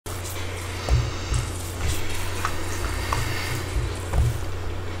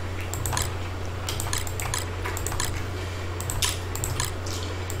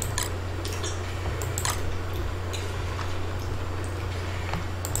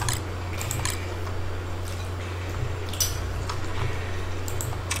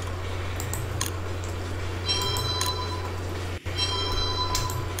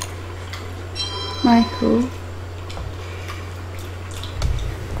Michael.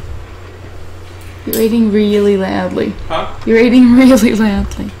 You're eating really loudly. Huh? You're eating really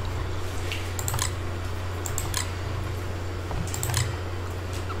loudly.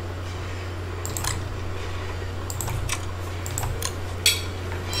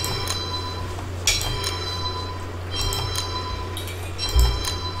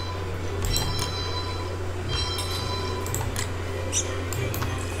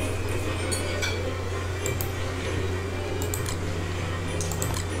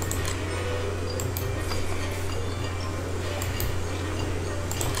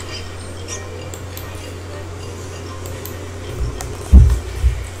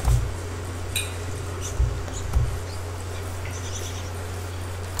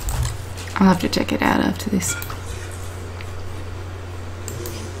 I'll have to check it out after this.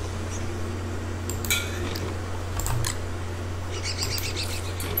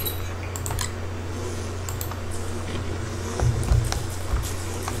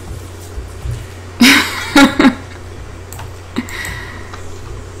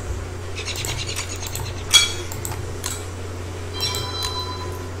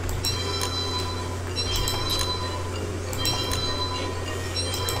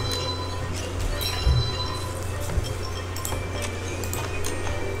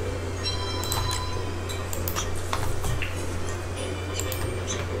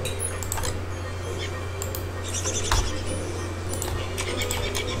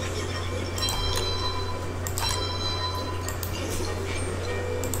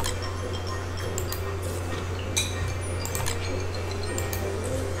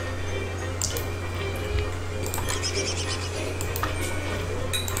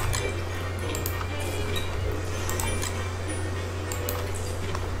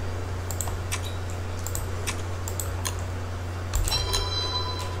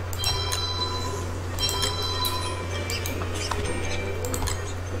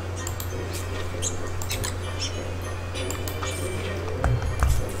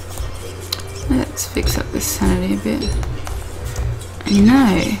 Let's fix up the sanity a bit. I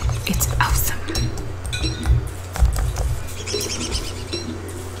know, it's awesome.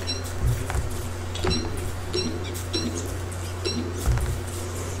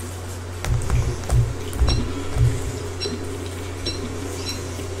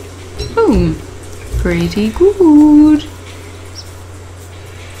 Boom. Pretty good.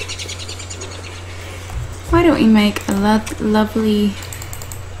 Why don't we make a lovely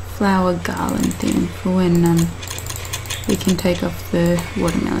flower garland thing for when we can take off the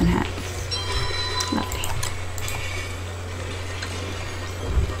watermelon hat. Lovely.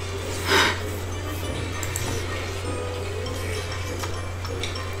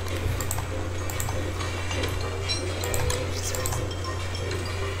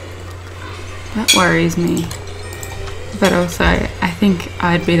 That worries me. But also, I think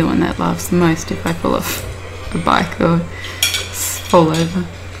I'd be the one that laughs the most if I fall off a bike or fall over.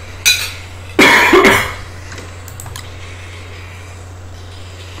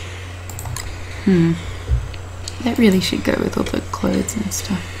 That really should go with all the clothes and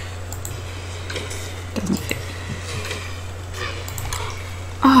stuff. Doesn't fit.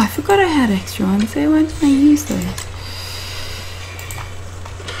 Oh, I forgot I had extra ones there. Why didn't I use those?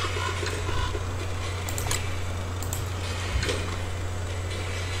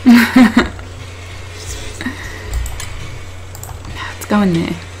 It's going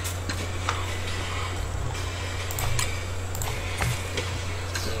there.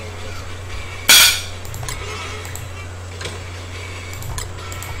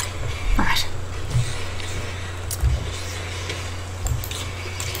 Right.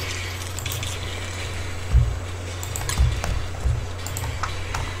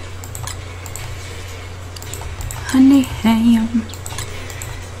 Honey ham.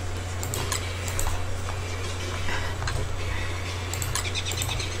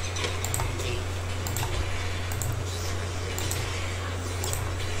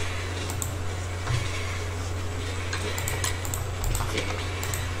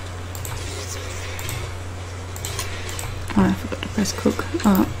 Oh, I forgot to press cook.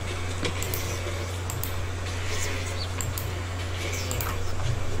 Oh.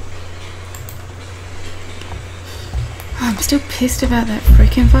 I'm still pissed about that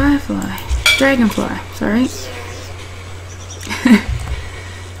freaking firefly. Dragonfly, sorry.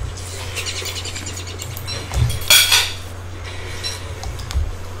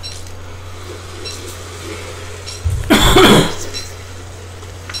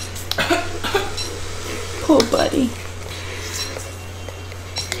 Poor buddy.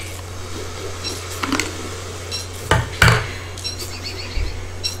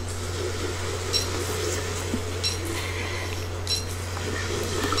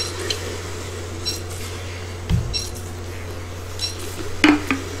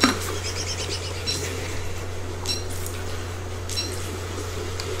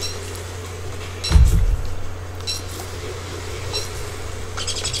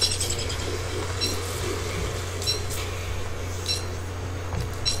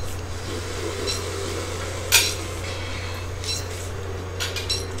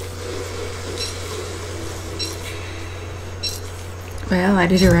 Well, I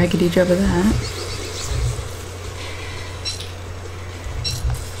did a raggedy job of that.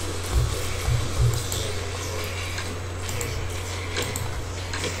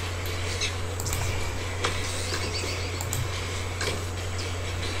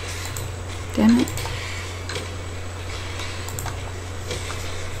 Damn it.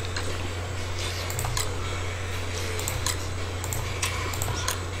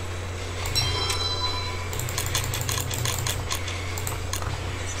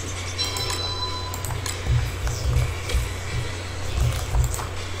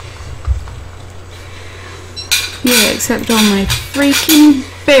 Yeah, except all my freaking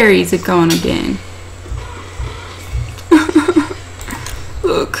berries are gone again.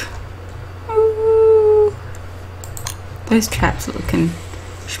 Look. Ooh. Those traps are looking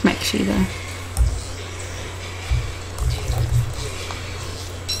schmexy though.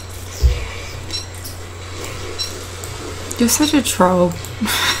 You're such a troll.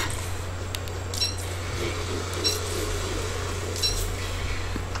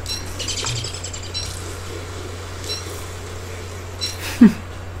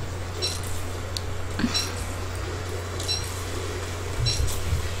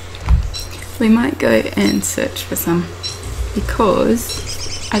 We might go and search for some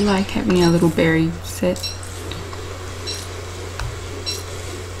because I like having our little berry set.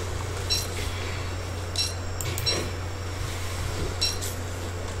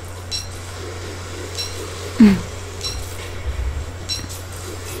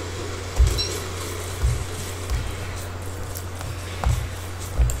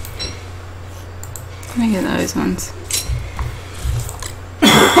 Can I get those ones?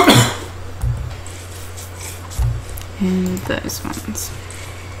 And those ones.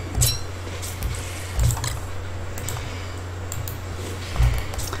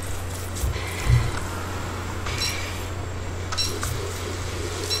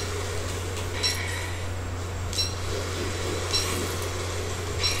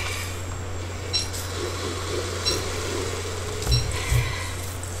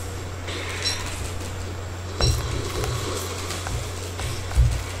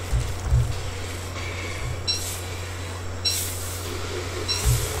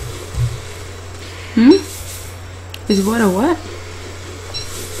 Is what a what?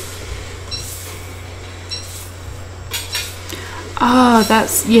 Oh,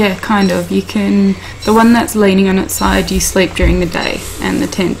 that's, yeah, kind of. You can, the one that's leaning on its side, you sleep during the day, and the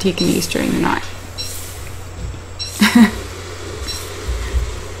tent you can use during the night.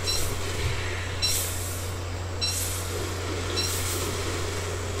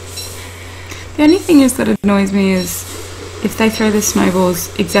 The only thing is that annoys me is if they throw the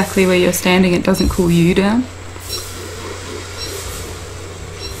snowballs exactly where you're standing, it doesn't cool you down.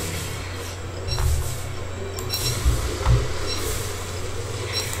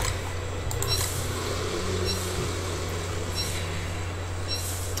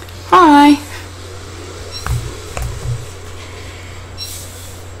 Hi!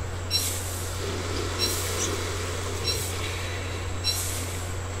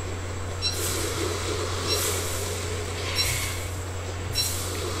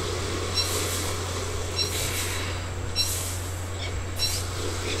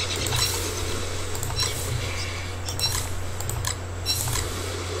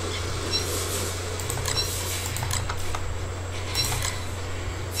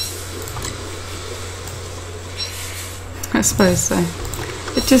 I suppose so.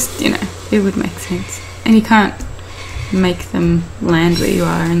 It just, you know, it would make sense. And you can't make them land where you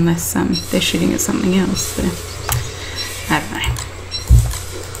are unless they're shooting at something else, so I don't know.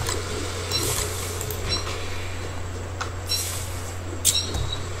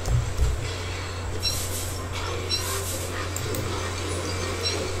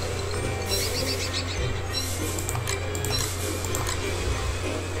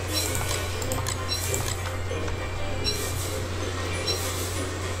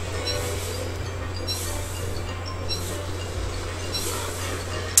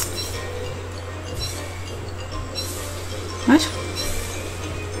 What?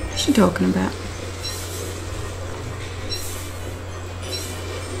 What's she talking about?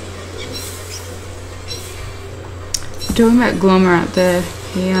 talking about Glommer up there.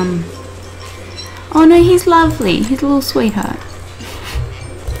 He oh no, he's lovely. He's a little sweetheart.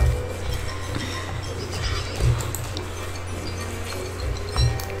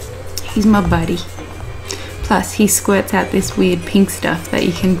 He's my buddy. Plus, he squirts out this weird pink stuff that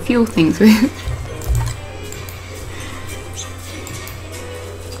you can fuel things with.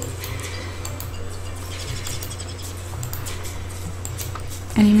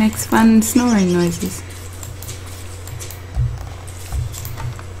 And he makes fun snoring noises.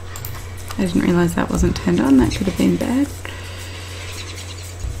 I didn't realise that wasn't turned on. That could have been bad.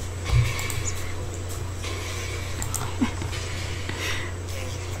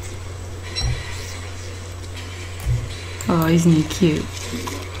 Oh, isn't he cute?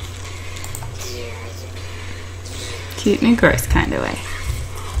 Cute in a gross kind of way.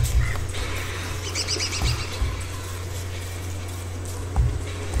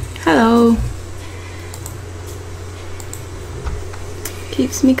 Hello.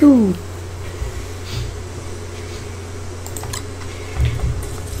 Keeps me cool.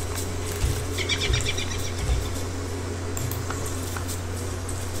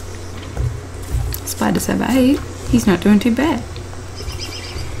 Spider's over 8. He's not doing too bad.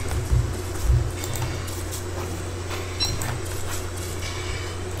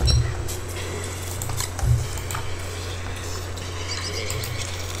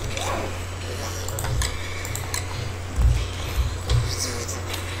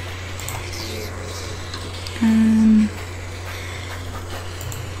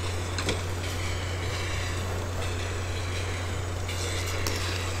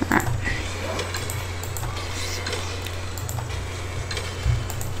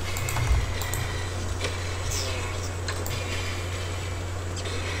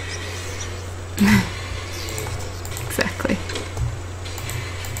 Exactly.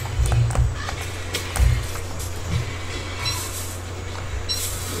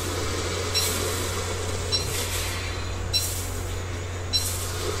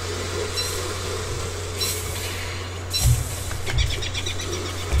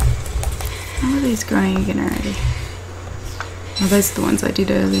 How are these growing again already? Oh, those are the ones I did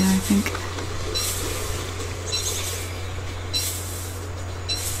earlier, I think.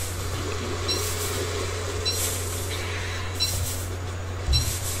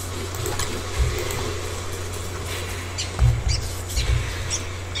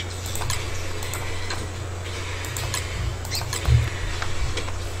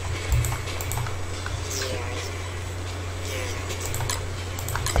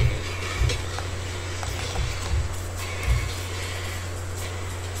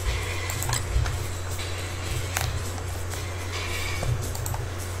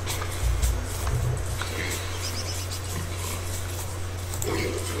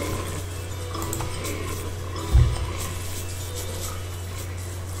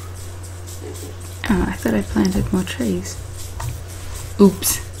 Oh, I thought I planted more trees.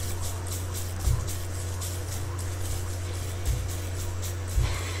 Oops.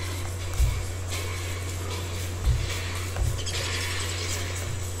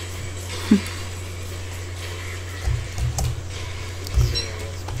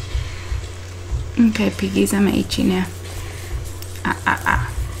 Okay, piggies, I'm gonna eat you now.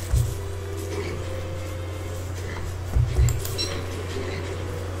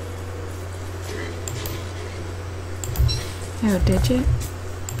 Oh, did you?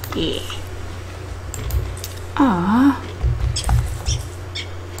 Yeah. Aww.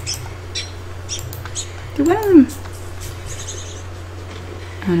 Did one of them...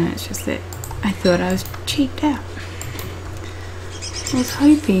 Oh no, it's just that I thought I was cheaped out. I was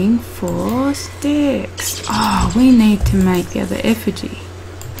hoping for sticks. Oh, we need to make the other effigy.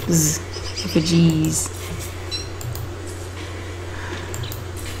 Effigies.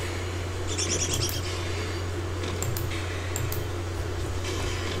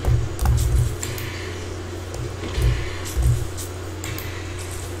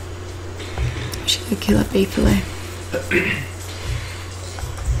 Should I kill a beef fillet?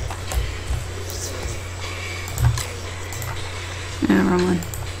 No, wrong one.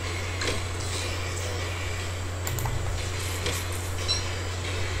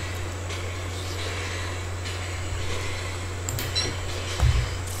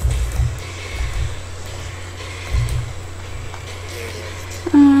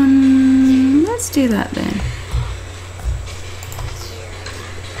 Let's do that then.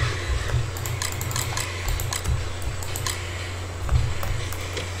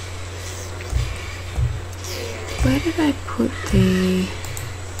 Where did I put the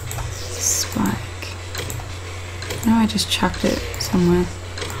spike? No, I just chucked it somewhere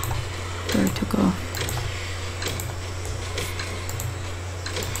where it took off.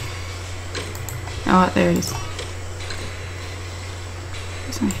 Oh, there it is.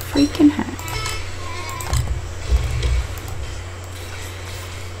 It's my freaking hat.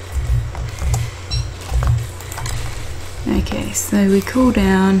 Okay, so we cool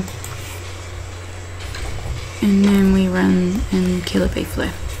down and then we run and kill a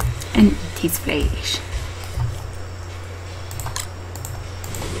beefalo and eat his flesh.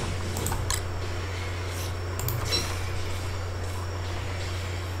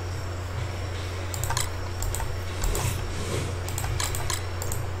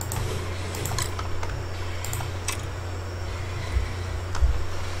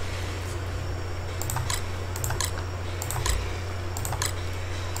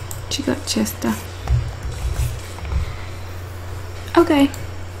 What you got, Chester? Okay.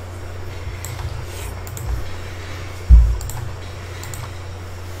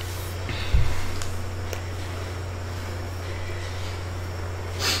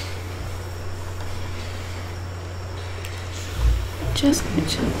 Just gonna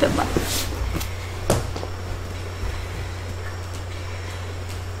check the box.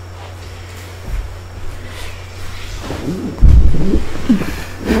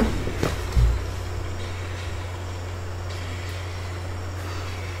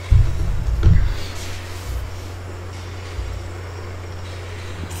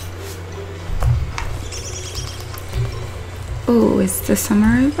 Oh, is the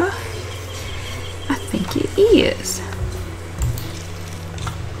summer over? I think it is.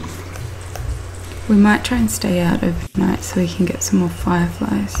 We might try and stay out overnight so we can get some more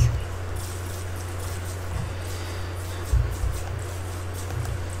fireflies.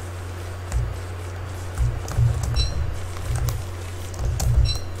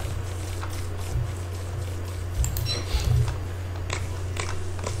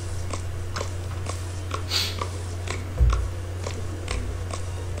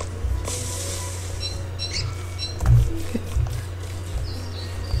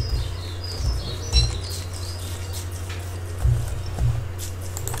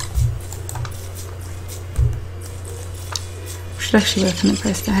 Should actually work on the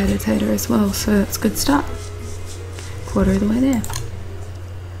prestidigitator as well, so that's a good start. Quarter of the way there.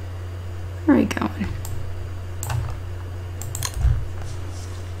 Where are we going?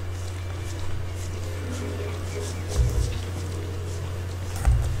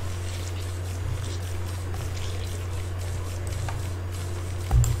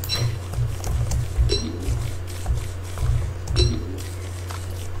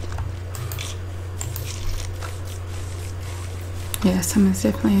 Yeah, summer's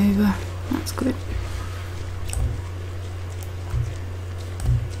definitely over. That's good.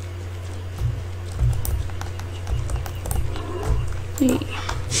 Yeah.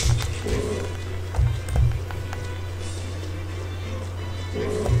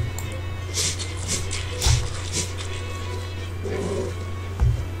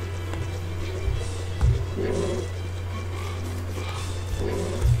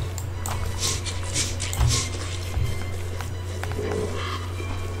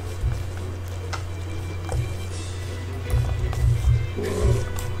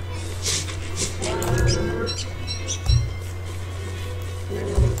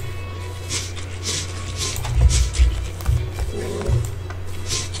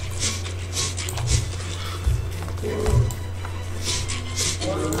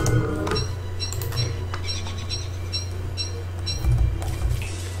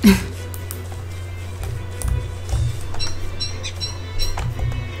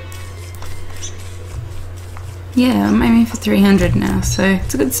 Yeah, I'm aiming for 300 now, so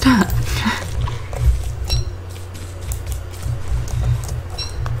it's a good start.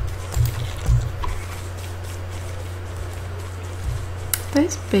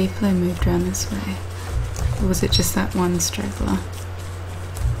 Those beefalo moved around this way, or was it just that one straggler?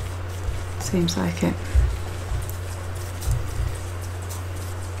 Seems like it.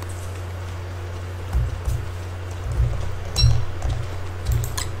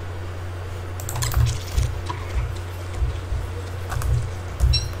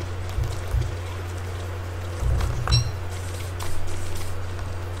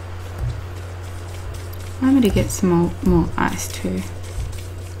 I'm going to get some more ice too.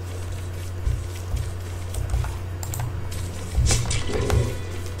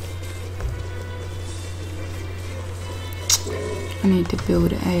 I need to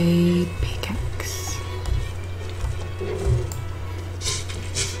build a pickaxe.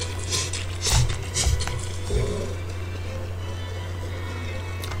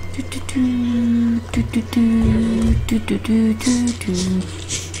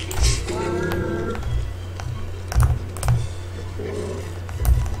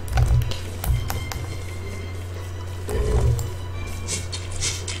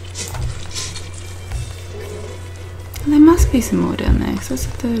 be some more down there, because that's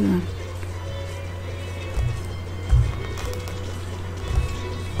the third one.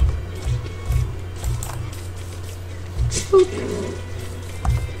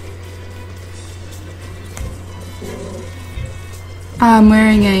 I'm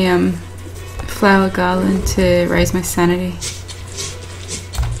wearing a flower garland to raise my sanity.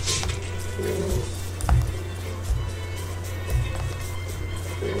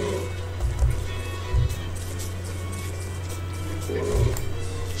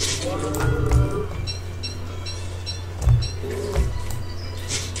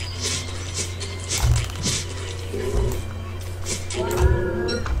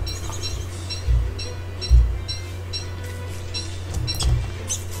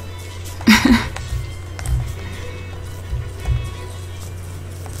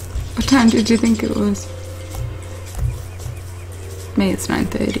 What time did you think it was? Me, it's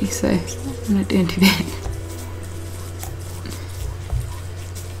 9:30, so I'm not doing too bad.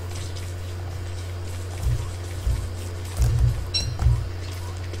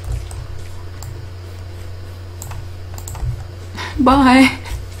 Bye.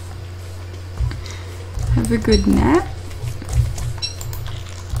 Have a good nap.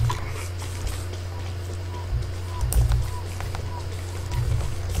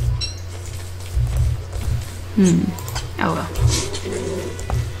 Oh well.